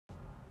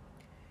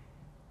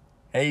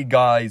Hey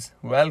guys,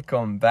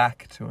 welcome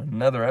back to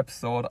another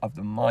episode of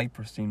the My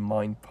Pristine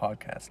Mind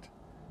podcast.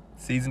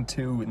 Season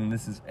 2, and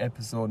this is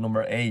episode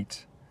number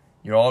 8.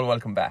 You're all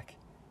welcome back.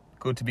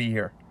 Good to be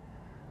here.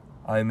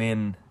 I'm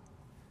in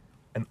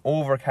an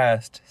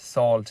overcast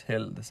Salt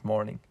Hill this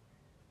morning.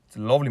 It's a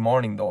lovely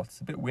morning though.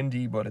 It's a bit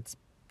windy, but it's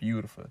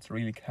beautiful. It's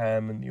really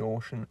calm in the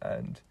ocean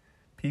and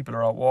people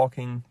are out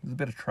walking. There's a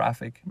bit of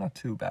traffic, not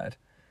too bad.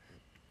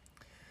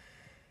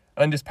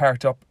 I'm just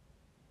parked up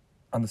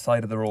on the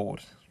side of the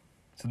road.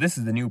 So this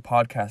is the new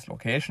podcast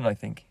location, I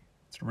think.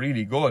 It's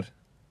really good.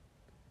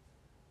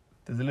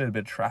 There's a little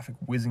bit of traffic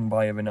whizzing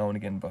by every now and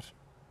again, but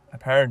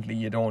apparently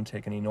you don't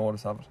take any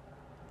notice of it.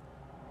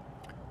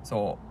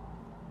 So,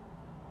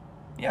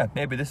 yeah,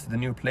 maybe this is the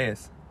new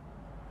place.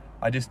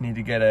 I just need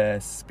to get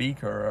a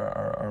speaker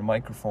or a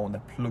microphone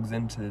that plugs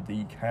into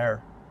the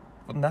car.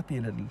 Wouldn't that be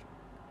a little...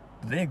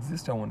 Do they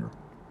exist, I wonder?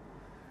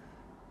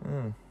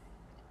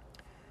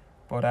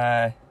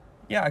 But,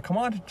 yeah, I come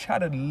on to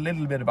chat a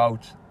little bit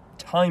about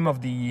time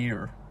of the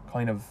year.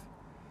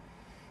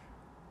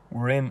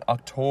 We're in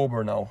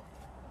October now.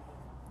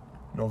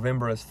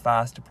 November is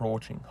fast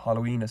approaching.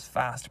 Halloween is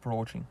fast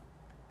approaching.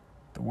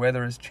 The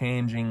weather is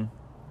changing.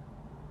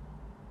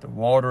 The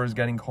water is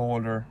getting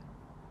colder.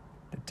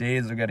 The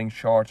days are getting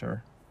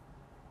shorter.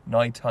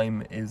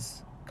 Nighttime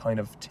is kind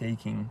of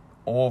taking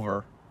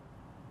over.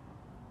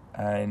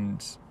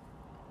 And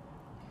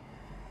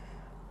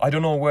I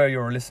don't know where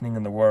you're listening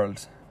in the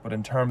world, but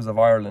in terms of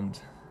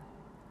Ireland,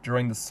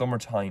 during the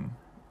summertime,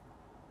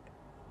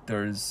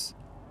 there's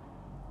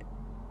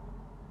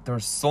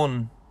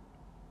sun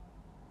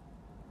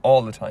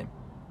all the time.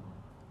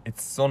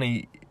 It's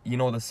sunny,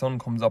 the sun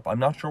comes up. I'm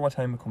not sure what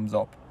time it comes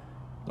up.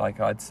 Like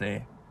I'd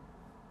say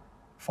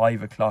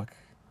 5 o'clock.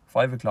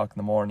 5 o'clock in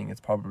the morning,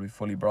 it's probably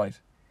fully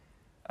bright.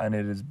 And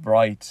it is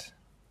bright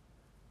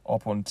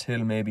up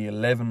until maybe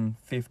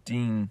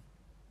 11:15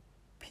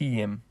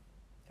 p.m.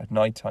 at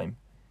night time.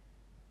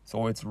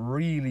 So it's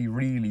really,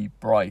 really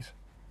bright.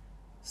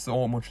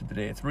 So much of the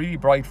day. It's really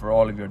bright for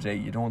all of your day.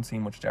 You don't see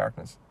much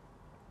darkness.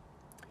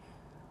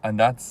 And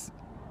that's,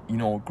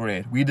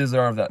 great. We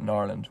deserve that in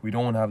Ireland. We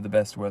don't have the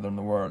best weather in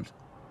the world.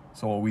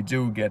 So we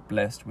do get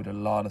blessed with a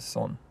lot of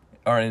sun.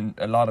 Or in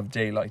a lot of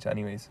daylight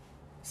anyways.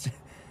 We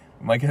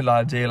might get a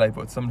lot of daylight,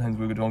 but sometimes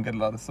we don't get a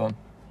lot of sun.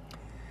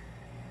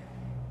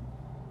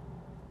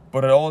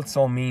 But it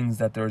also means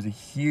that there's a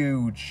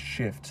huge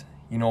shift.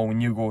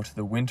 When you go to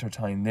the winter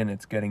time, then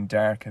it's getting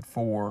dark at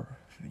 4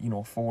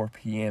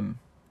 p.m.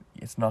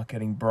 It's not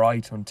getting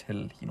bright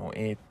until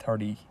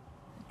 8:30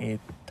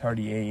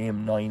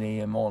 a.m., 9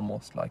 a.m.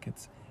 almost. Like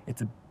it's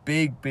a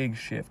big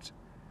shift,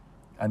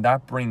 and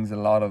that brings a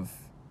lot of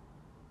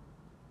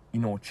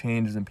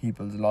changes in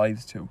people's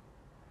lives too.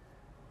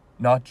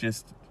 Not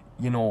just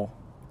their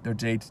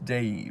day to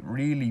day.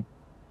 Really,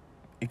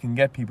 it can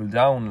get people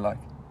down.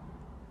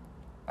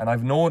 And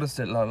I've noticed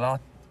it a lot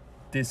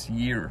this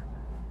year.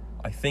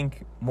 I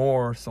think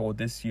more so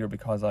this year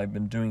because I've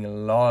been doing a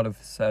lot of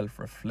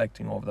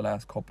self-reflecting over the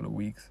last couple of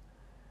weeks.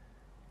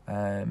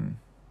 So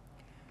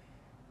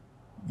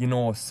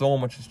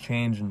much has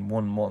changed in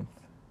 1 month.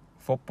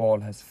 Football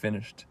has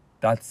finished.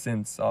 That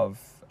sense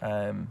of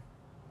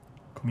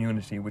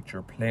community with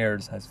your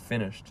players has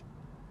finished.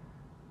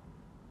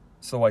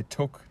 So I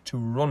took to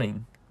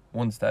running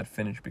once that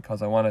finished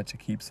because I wanted to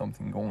keep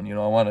something going.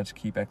 I wanted to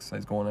keep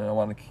exercise going, and I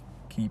wanted to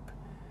keep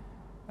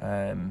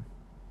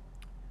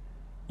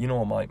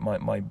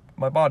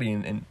my body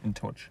in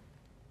touch.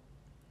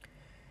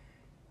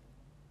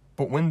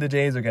 But when the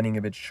days are getting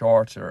a bit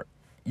shorter,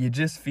 you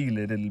just feel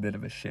a little bit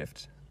of a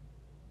shift.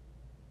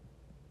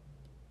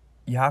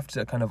 You have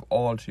to kind of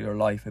alter your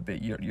life a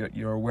bit.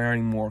 You're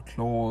wearing more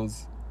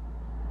clothes.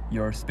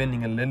 You're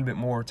spending a little bit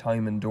more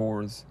time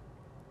indoors.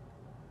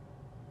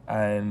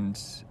 And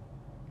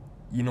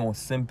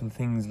simple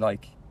things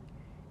like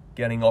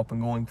getting up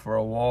and going for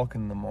a walk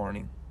in the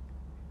morning,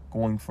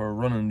 going for a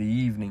run in the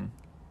evening.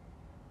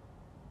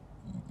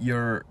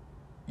 You're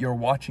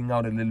watching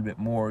out a little bit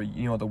more.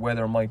 The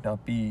weather might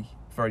not be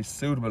very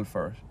suitable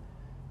for it.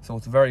 So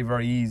it's very,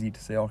 very easy to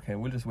say, okay,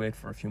 we'll just wait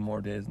for a few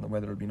more days and the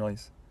weather will be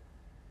nice.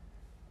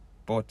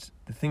 But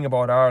the thing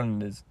about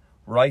Ireland is,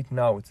 right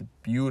now it's a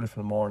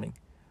beautiful morning,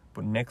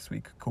 but next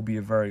week could be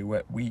a very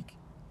wet week.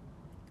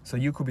 So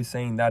you could be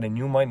saying that and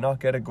you might not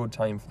get a good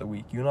time for the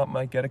week. You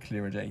might get a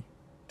clear day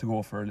to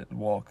go for a little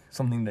walk.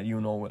 Something that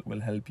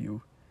will help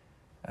you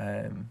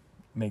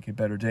make a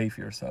better day for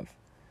yourself.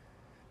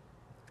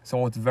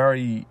 So it's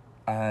very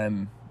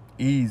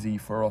easy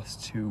for us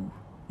to,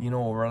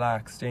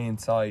 relax, stay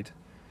inside,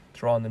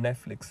 throw on the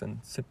Netflix and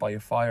sit by a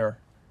fire.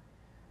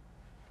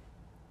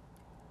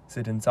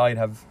 Sit inside,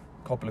 have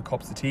a couple of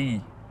cups of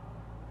tea.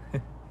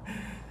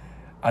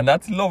 And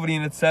that's lovely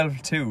in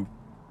itself too.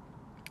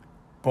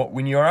 But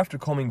when you're after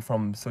coming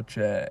from such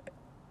a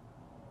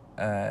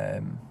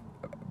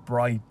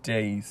bright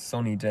days,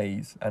 sunny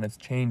days, and it's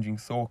changing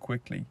so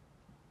quickly,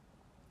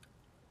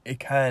 it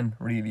can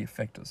really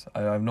affect us.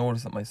 I've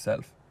noticed it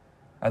myself.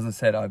 As I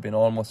said, I've been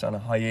almost on a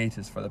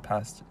hiatus for the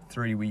past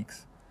 3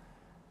 weeks.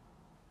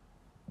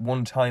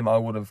 one time I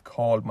would have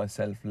called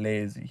myself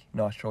lazy,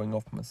 not showing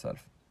up for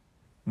myself.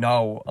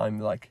 Now I'm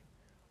like,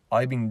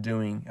 I've been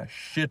doing a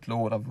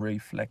shitload of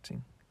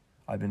reflecting.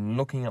 I've been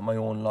looking at my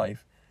own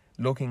life,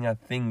 looking at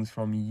things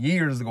from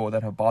years ago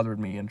that have bothered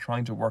me and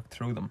trying to work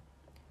through them.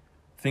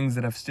 Things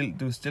that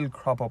still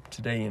crop up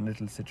today in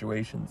little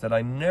situations that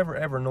I never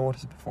ever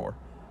noticed before.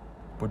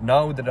 But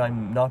now that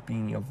I'm not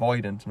being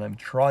avoidant and I'm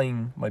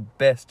trying my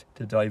best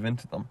to dive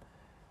into them,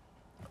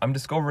 I'm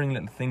discovering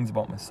little things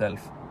about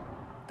myself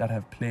that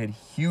have played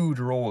huge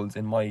roles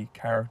in my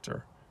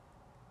character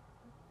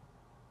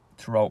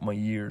throughout my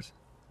years,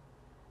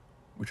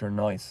 which are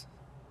nice.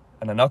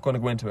 And I'm not going to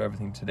go into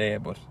everything today,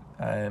 but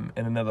in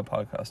another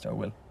podcast I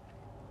will.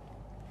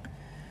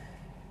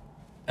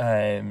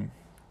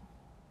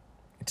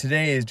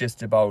 Today is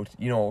just about,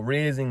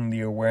 raising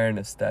the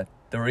awareness that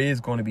there is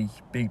going to be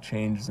big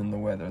changes in the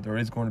weather. There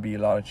is going to be a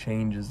lot of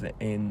changes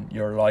in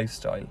your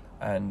lifestyle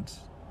and,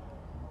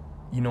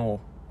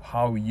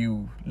 how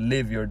you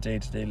live your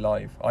day-to-day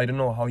life. I don't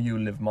know how you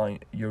live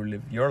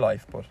your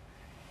life, but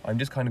I'm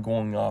just kind of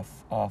going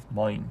off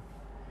mine.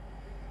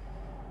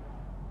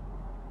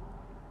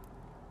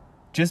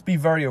 Just be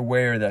very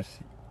aware that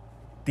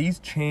these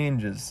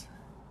changes,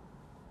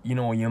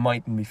 you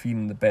mightn't be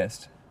feeling the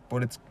best,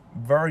 but it's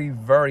very,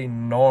 very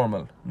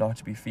normal not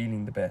to be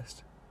feeling the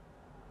best.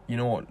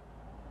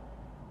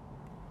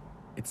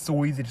 It's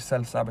so easy to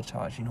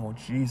self-sabotage.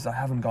 Geez, I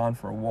haven't gone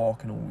for a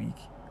walk in a week.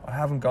 I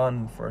haven't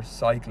gone for a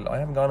cycle. I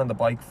haven't gone on the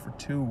bike for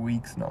 2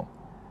 weeks now.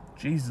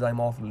 Jesus,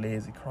 I'm awful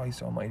lazy.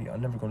 Christ almighty,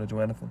 I'm never going to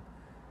do anything.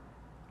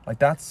 Like,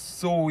 that's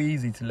so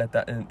easy to let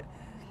that in.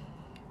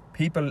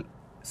 People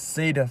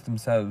say that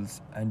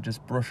themselves and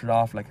just brush it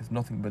off like it's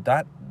nothing, but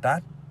that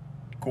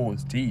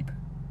goes deep.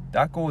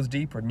 That goes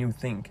deeper than you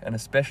think, and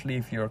especially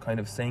if you're kind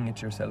of saying it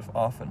to yourself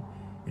often.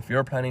 If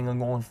you're planning on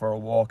going for a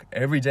walk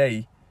every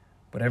day,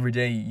 but every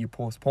day you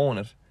postpone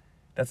it,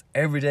 that's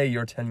every day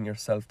you're telling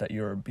yourself that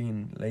you're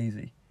being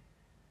lazy.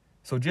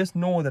 So just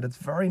know that it's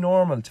very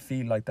normal to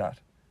feel like that,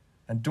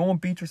 and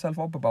don't beat yourself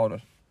up about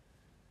it.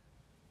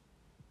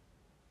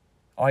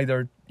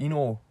 Either,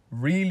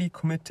 really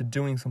commit to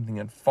doing something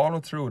and follow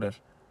through with it,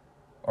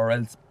 or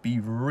else be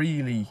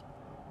really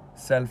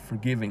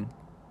self-forgiving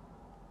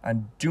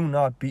and do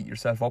not beat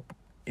yourself up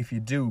if you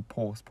do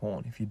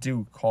postpone, if you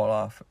do call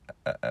off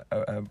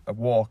a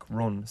walk,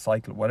 run,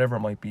 cycle, whatever it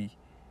might be.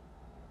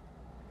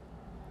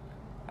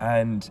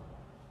 And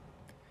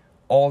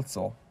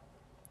also,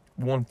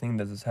 one thing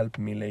that is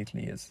helping me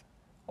lately is,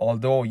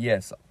 although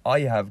yes,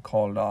 I have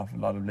called off a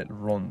lot of little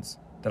runs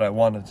that I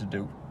wanted to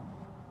do,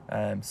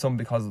 some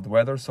because of the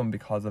weather, some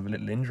because of a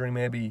little injury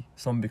maybe,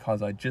 some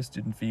because I just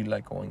didn't feel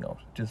like going out,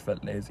 just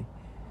felt lazy.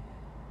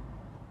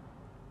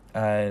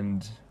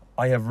 And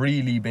I have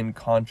really been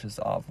conscious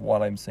of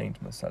what I'm saying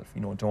to myself.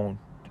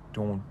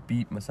 Don't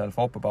beat myself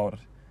up about it.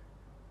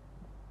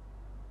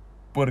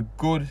 But a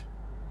good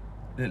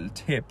little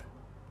tip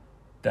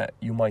that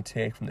you might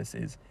take from this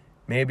is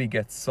maybe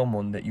get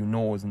someone that you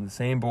know is in the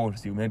same boat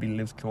as you, maybe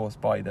lives close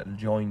by, that'll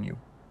join you.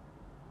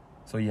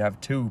 So you have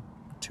two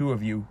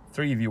of you,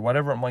 3 of you,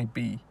 whatever it might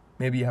be.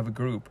 Maybe you have a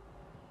group.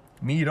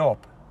 Meet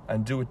up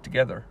and do it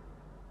together.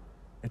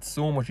 It's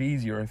so much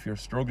easier if you're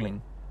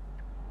struggling.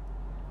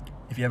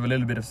 If you have a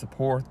little bit of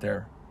support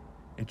there,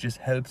 it just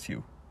helps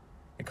you.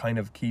 It kind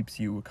of keeps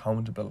you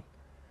accountable.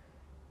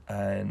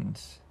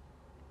 And,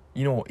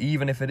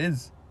 even if it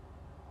is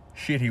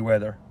shitty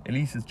weather, at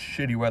least it's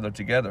shitty weather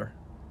together.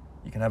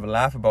 You can have a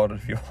laugh about it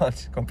if you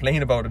want,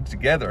 complain about it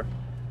together.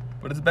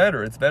 But it's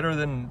better. It's better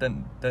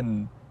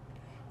than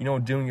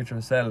doing it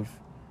yourself,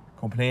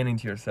 complaining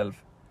to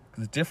yourself.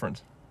 Because it's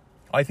different.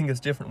 I think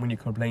it's different when you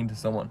complain to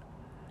someone.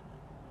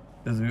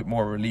 There's a bit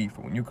more relief.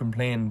 But when you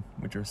complain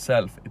with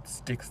yourself, it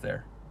sticks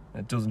there.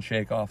 It doesn't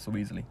shake off so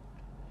easily.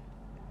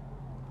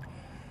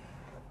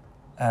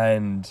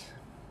 And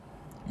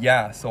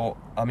yeah, so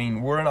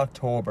we're in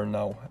October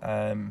now.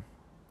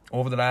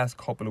 Over the last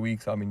couple of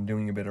weeks I've been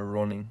doing a bit of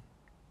running.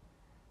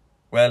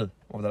 Well,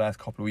 over the last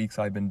couple of weeks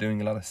I've been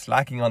doing a lot of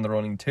slacking on the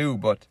running too,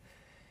 but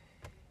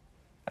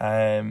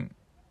my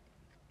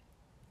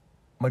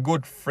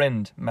good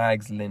friend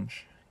Mags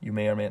Lynch, you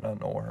may or may not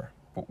know her,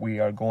 but we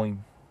are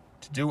going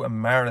to do a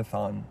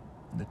marathon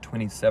the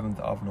 27th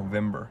of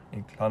November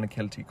in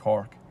Clonakilty,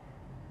 Cork.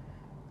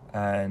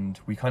 And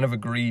we kind of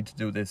agreed to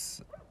do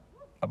this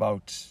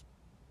about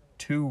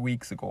 2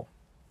 weeks ago.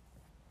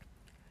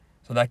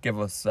 So that gave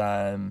us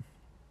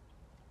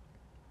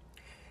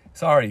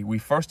we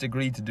first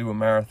agreed to do a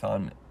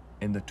marathon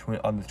on the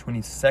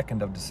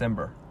 22nd of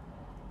December,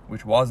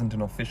 which wasn't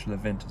an official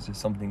event, it's just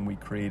something we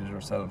created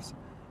ourselves.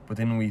 But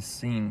then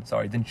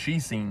she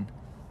seen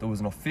there was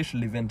an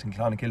official event in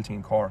Clonakilty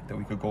in Cork that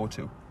we could go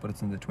to, but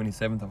it's on the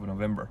 27th of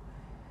November.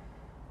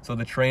 So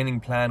the training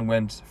plan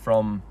went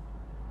from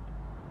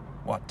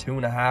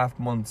 2.5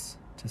 months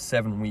to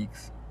 7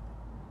 weeks.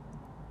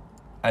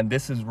 And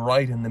this is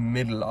right in the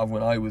middle of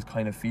when I was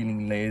kind of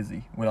feeling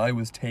lazy, when I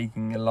was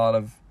taking a lot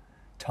of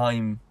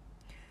time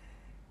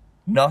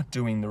not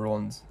doing the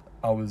runs.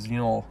 I was,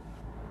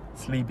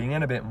 sleeping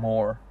in a bit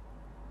more,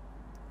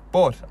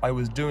 But I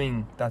was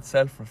doing that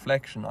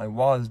self-reflection. I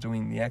was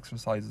doing the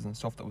exercises and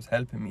stuff that was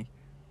helping me.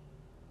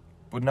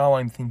 But now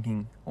I'm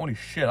thinking, holy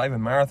shit, I have a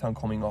marathon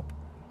coming up.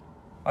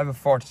 I have a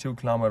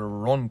 42-kilometer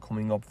run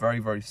coming up very,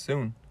 very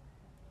soon.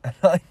 And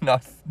I'm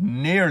not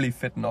nearly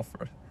fit enough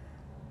for it.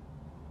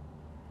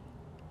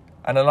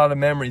 And a lot of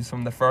memories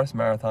from the first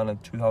marathon in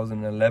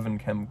 2011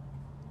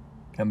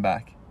 came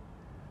back.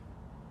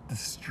 The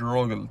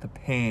struggle, the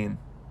pain,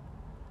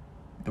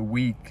 the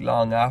week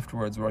long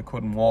afterwards where I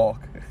couldn't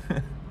walk.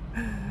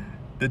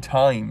 the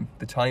time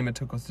it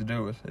took us to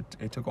do it.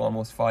 It took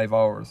almost 5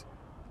 hours.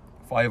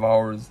 5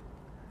 hours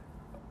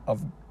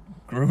of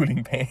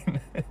grueling pain.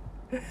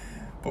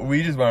 But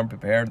we just weren't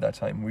prepared at that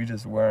time. We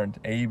just weren't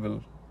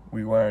able.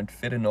 We weren't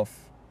fit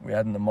enough. We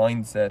hadn't the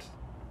mindset,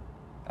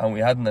 and we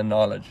hadn't the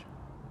knowledge.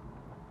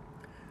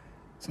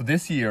 So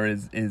this year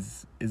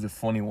is a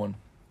funny one,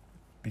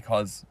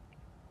 because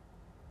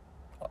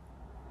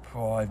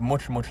I have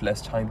much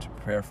less time to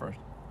prepare for it.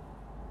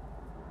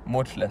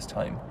 Much less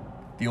time.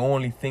 The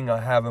only thing I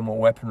have in my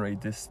weaponry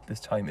this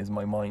time is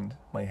my mind,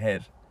 my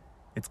head.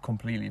 It's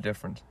completely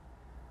different.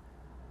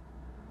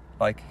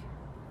 Like,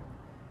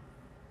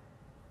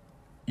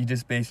 you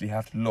just basically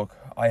have to look.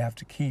 I have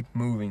to keep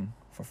moving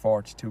for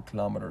 42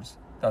 kilometers.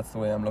 That's the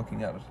way I'm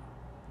looking at it.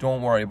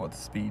 Don't worry about the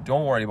speed.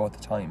 Don't worry about the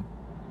time.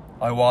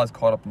 I was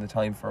caught up in the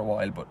time for a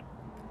while, but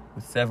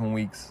with 7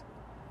 weeks,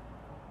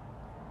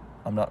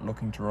 I'm not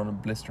looking to run a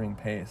blistering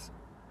pace.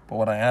 But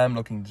what I am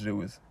looking to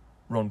do is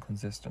run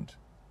consistent.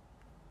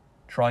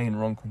 Try and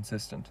run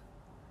consistent.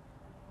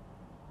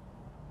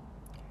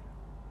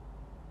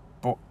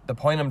 But the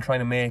point I'm trying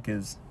to make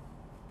is,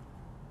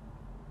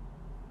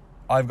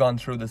 I've gone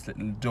through this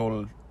little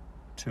dull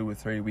 2 or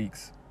 3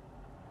 weeks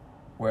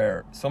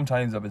where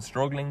sometimes I've been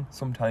struggling,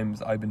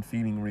 sometimes I've been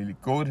feeling really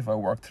good if I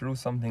work through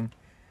something.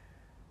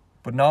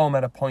 But now I'm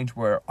at a point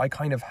where I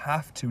kind of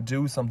have to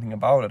do something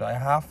about it. I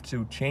have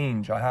to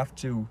change. I have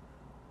to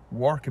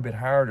work a bit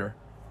harder.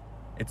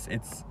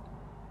 It's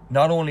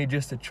not only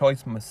just a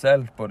choice for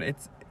myself, but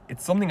it's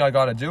something I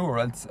gotta do, or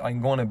else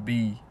I'm gonna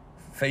be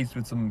faced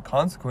with some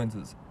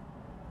consequences.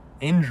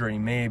 Injury,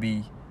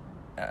 maybe.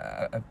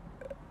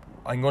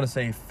 I'm gonna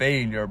say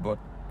failure, but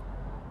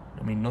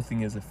I mean,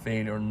 nothing is a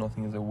failure,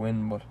 nothing is a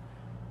win. But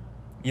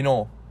you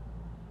know,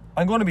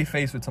 I'm gonna be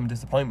faced with some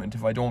disappointment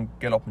if I don't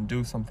get up and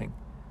do something.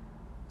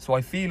 So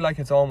I feel like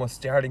it's almost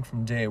starting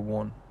from day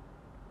one.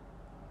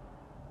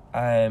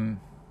 And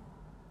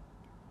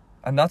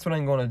that's what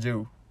I'm going to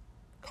do.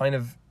 Kind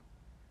of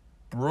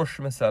brush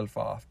myself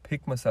off,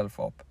 pick myself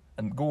up,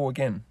 and go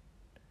again.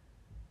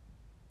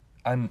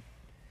 And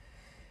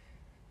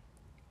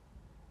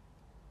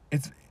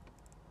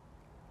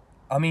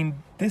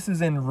this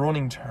is in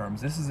running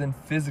terms, this is in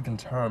physical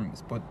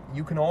terms, but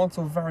you can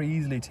also very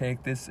easily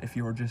take this if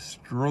you're just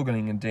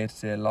struggling in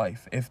day-to-day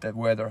life, if the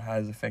weather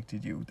has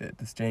affected you,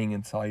 the staying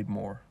inside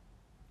more,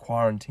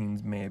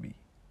 quarantines maybe,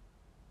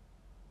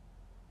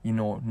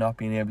 not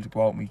being able to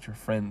go out and meet your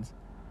friends.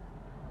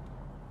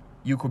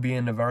 You could be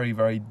in a very,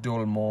 very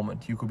dull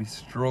moment. You could be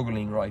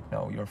struggling right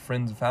now. Your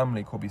friends and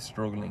family could be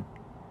struggling.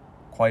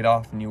 Quite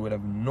often you would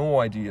have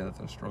no idea that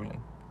they're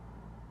struggling,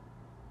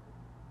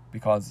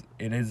 because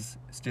it is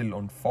still,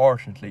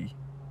 unfortunately,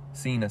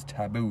 seen as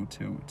taboo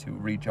to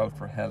reach out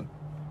for help.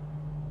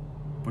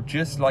 But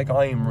just like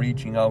I am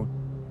reaching out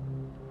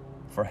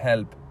for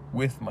help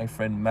with my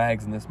friend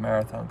Mags in this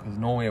marathon, because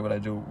no way would I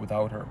do it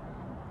without her,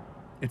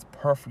 it's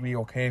perfectly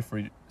okay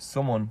for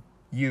someone,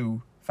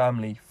 you,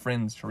 family,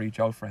 friends, to reach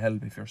out for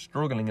help if you're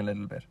struggling a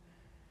little bit.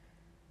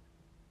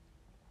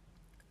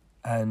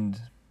 And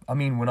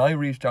when I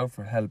reached out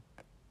for help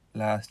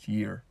last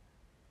year,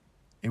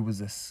 it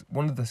was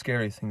one of the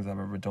scariest things I've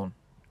ever done.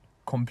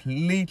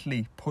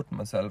 Completely put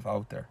myself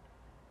out there.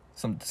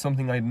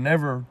 Something I'd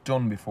never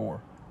done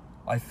before.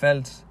 I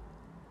felt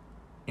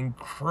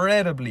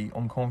incredibly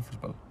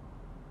uncomfortable.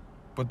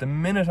 But the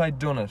minute I'd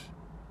done it,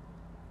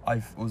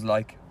 I was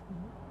like,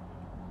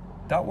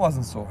 that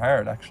wasn't so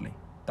hard actually.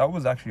 That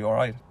was actually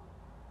alright.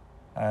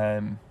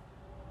 And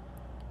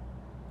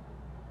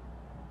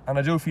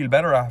I do feel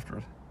better after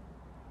it.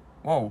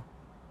 Whoa,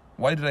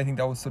 why did I think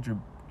that was such a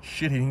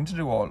shitty thing to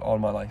do all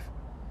my life?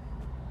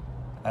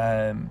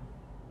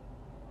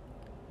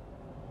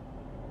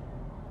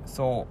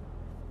 So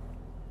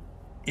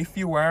if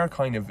you are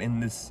kind of in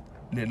this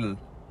little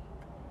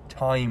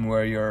time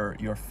where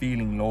you're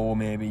feeling low,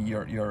 maybe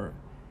you're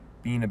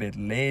being a bit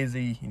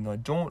lazy,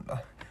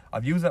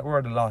 I've used that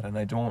word a lot and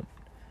I don't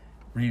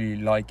really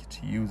like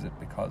to use it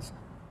because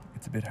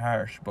it's a bit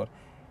harsh, but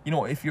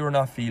if you're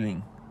not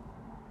feeling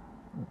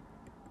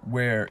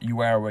where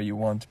you are where you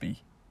want to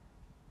be,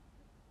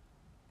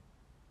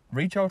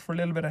 reach out for a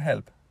little bit of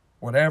help,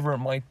 whatever it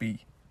might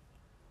be.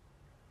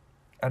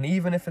 And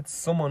even if it's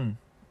someone,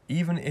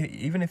 even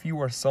if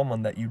you are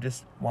someone that you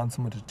just want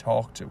someone to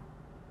talk to,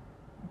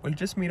 well,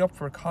 just meet up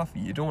for a coffee.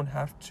 You don't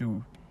have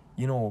to,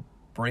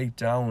 break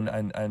down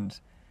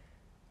and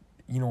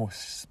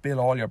spill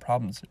all your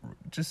problems.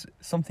 Just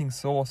something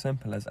so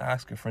simple as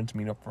ask a friend to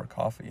meet up for a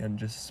coffee and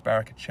just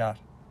spark a chat,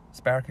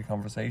 spark a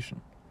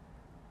conversation.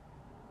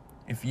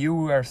 if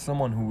you are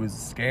someone who is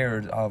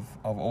scared of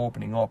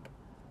opening up,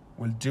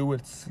 well, do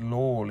it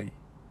slowly.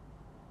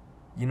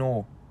 You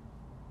know,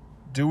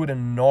 do it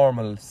in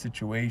normal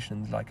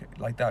situations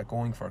like that,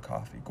 going for a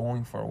coffee,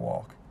 going for a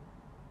walk,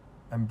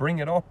 and bring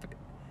it up.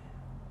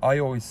 I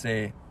always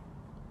say,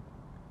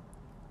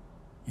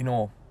 you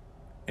know,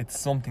 it's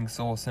something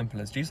so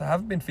simple as, geez, I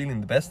haven't been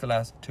feeling the best the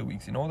last 2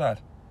 weeks, you know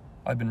that?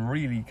 I've been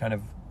really kind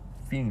of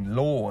feeling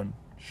low and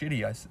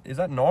shitty. Is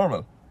that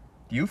normal?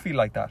 Do you feel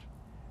like that?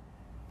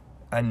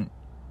 And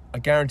I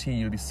guarantee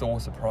you'll be so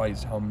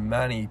surprised how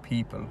many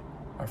people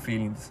are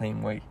feeling the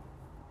same way.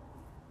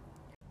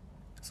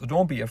 So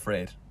don't be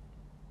afraid.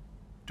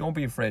 Don't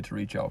be afraid to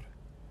reach out.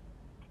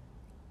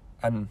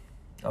 And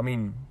I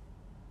mean,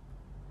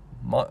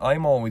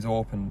 I'm always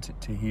open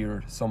to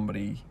hear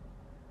somebody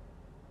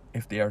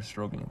if they are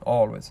struggling,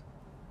 always.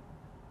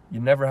 You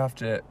never have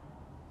to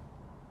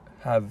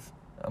have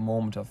a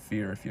moment of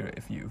fear if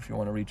you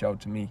want to reach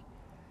out to me.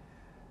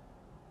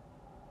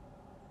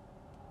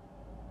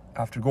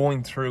 After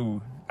going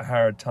through a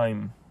hard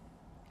time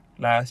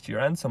last year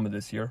and some of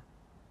this year,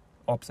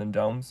 ups and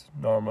downs,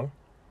 normal,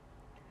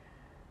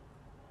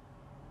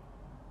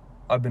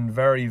 I've been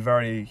very,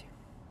 very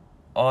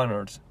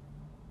honoured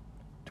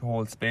to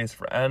hold space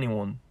for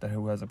anyone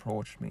who has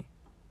approached me,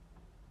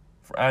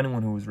 for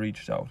anyone who has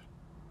reached out.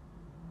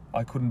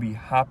 I couldn't be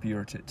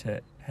happier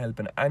to help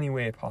in any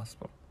way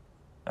possible,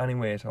 any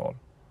way at all.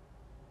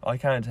 I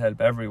can't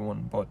help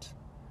everyone, but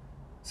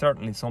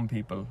certainly some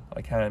people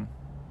I can.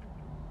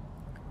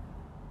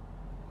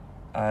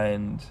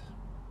 And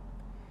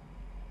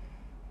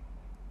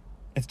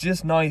it's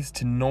just nice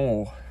to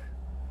know.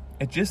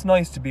 It's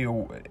nice to be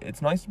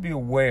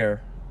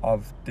aware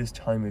of this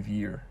time of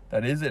year.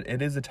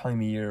 It is a time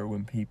of year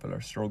when people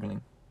are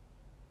struggling.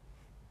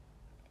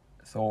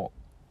 So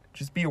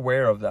just be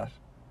aware of that.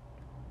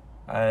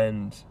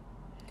 And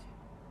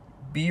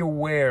be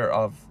aware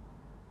of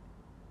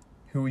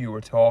who you are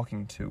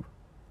talking to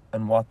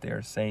and what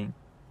they're saying.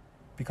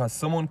 Because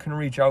someone can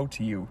reach out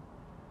to you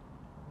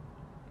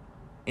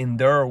in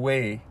their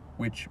way,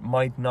 which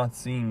might not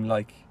seem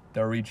like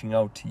they're reaching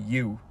out to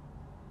you,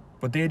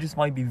 but they just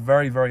might be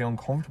very, very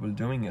uncomfortable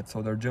doing it,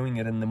 so they're doing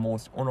it in the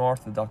most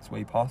unorthodox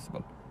way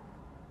possible.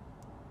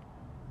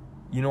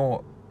 You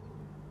know,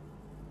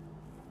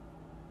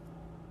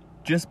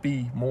 just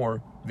be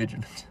more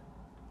vigilant.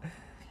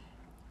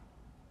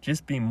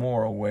 Just be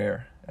more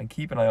aware and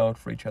keep an eye out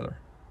for each other.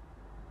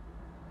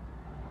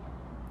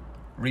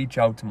 Reach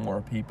out to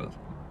more people.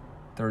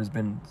 There has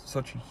been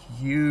such a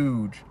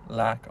huge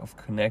lack of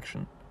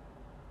connection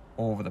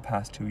over the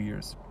past 2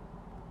 years.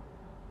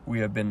 We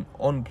have been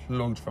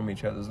unplugged from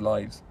each other's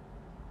lives.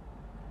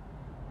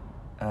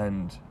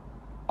 And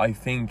I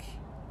think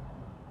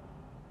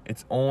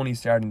it's only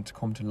starting to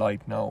come to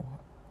light now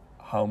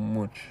how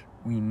much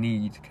we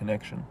need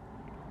connection.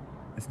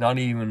 It's not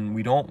even,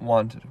 we don't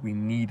want it, we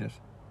need it.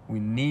 We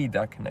need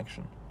that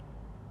connection.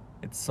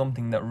 It's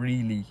something that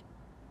really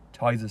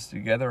ties us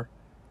together.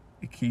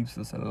 It keeps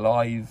us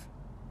alive,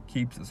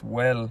 keeps us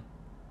well.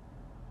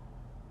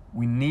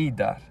 We need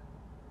that.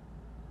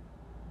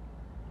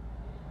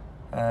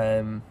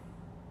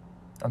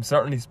 I'm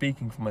certainly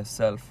speaking for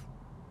myself,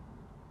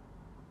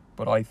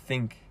 but I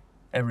think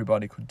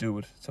everybody could do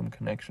with some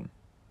connection.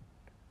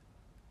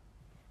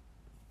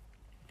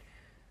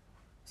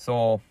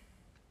 So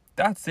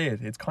that's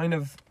it. It's kind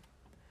of,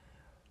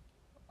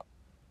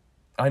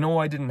 I know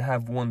I didn't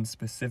have one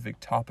specific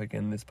topic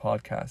in this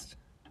podcast.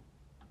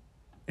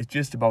 It's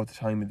just about the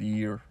time of the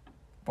year,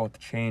 about the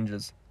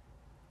changes,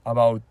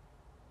 about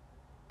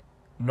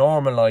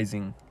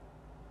normalizing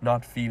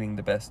not feeling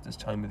the best this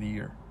time of the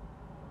year.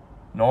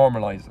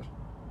 Normalize it.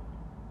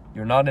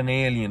 You're not an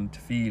alien to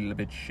feel a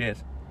bit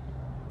shit.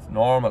 It's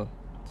normal.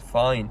 It's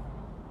fine.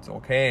 It's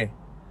okay.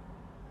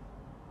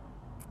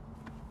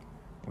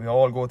 We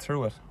all go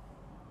through it.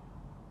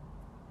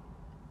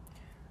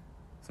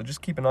 So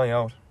just keep an eye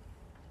out.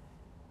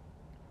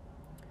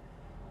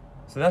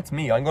 So that's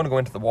me. I'm going to go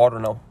into the water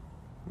now.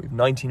 We've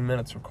 19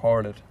 minutes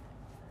recorded.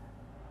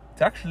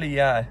 It's actually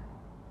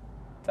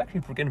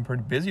getting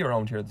pretty busy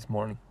around here this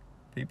morning.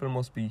 People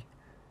must be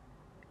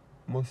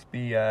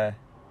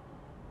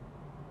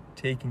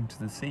taking to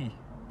the sea,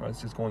 or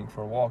it's just going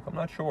for a walk. I'm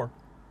not sure.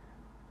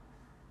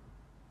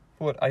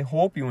 But I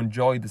hope you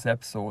enjoyed this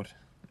episode.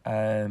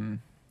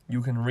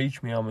 You can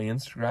reach me on my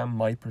Instagram,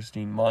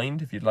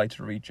 mypristinemind, if you'd like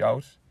to reach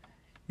out.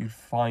 You'd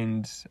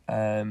find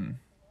a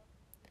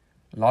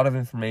lot of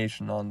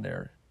information on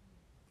there.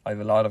 I have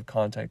a lot of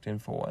contact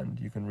info, and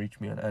you can reach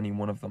me on any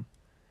one of them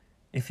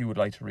if you would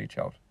like to reach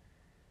out.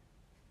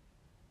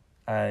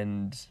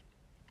 And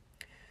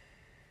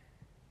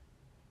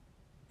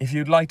if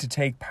you'd like to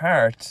take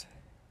part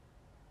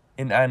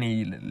in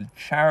any little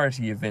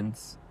charity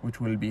events which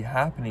will be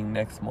happening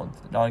next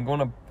month. Now I'm going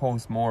to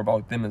post more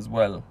about them as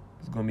well.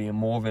 There's going to be in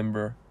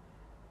Movember.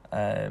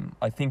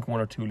 I think 1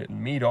 or 2 little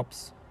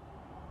meetups.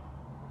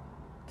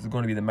 There's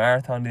going to be the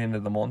marathon at the end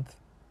of the month,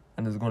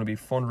 and there's going to be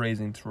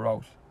fundraising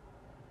throughout.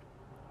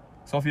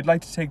 So if you'd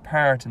like to take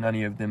part in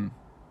any of them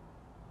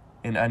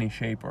in any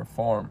shape or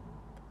form,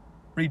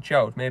 reach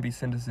out, maybe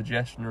send a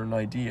suggestion or an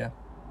idea.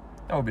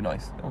 That would be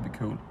nice. That would be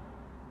cool.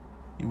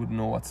 You wouldn't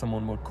know what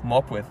someone would come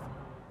up with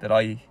that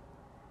I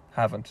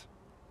haven't.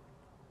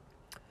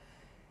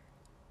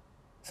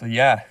 So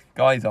yeah,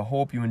 guys, I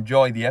hope you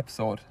enjoyed the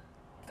episode.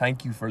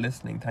 Thank you for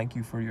listening. Thank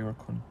you for your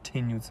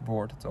continued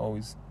support. It's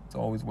always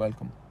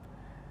welcome.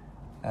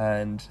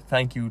 And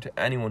thank you to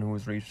anyone who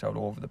has reached out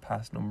over the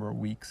past number of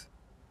weeks.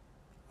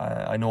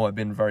 I know I've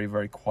been very,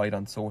 very quiet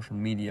on social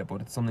media,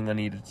 but it's something I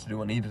needed to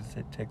do. I needed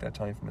to take that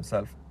time for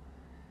myself.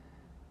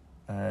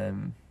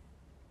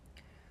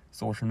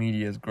 Social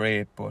media is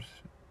great, but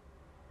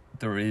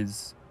there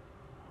is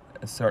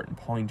a certain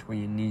point where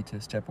you need to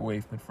step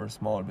away from it for a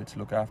small bit to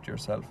look after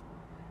yourself.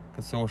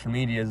 Because social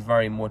media is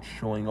very much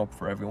showing up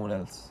for everyone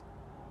else.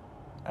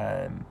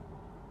 And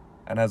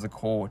as a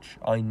coach,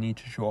 I need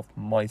to show up for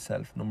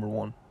myself, number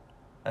one,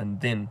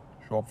 and then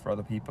show up for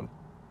other people.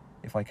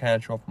 If I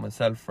can't show up for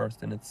myself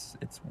first, then it's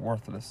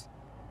worthless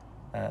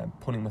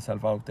putting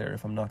myself out there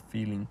if I'm not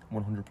feeling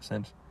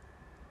 100%.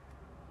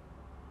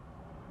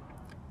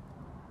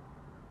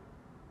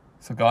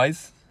 So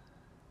guys,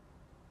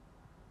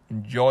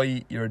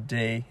 enjoy your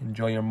day,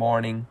 enjoy your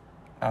morning,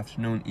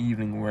 afternoon,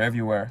 evening, wherever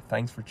you are.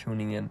 Thanks for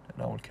tuning in,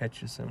 and I will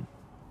catch you soon.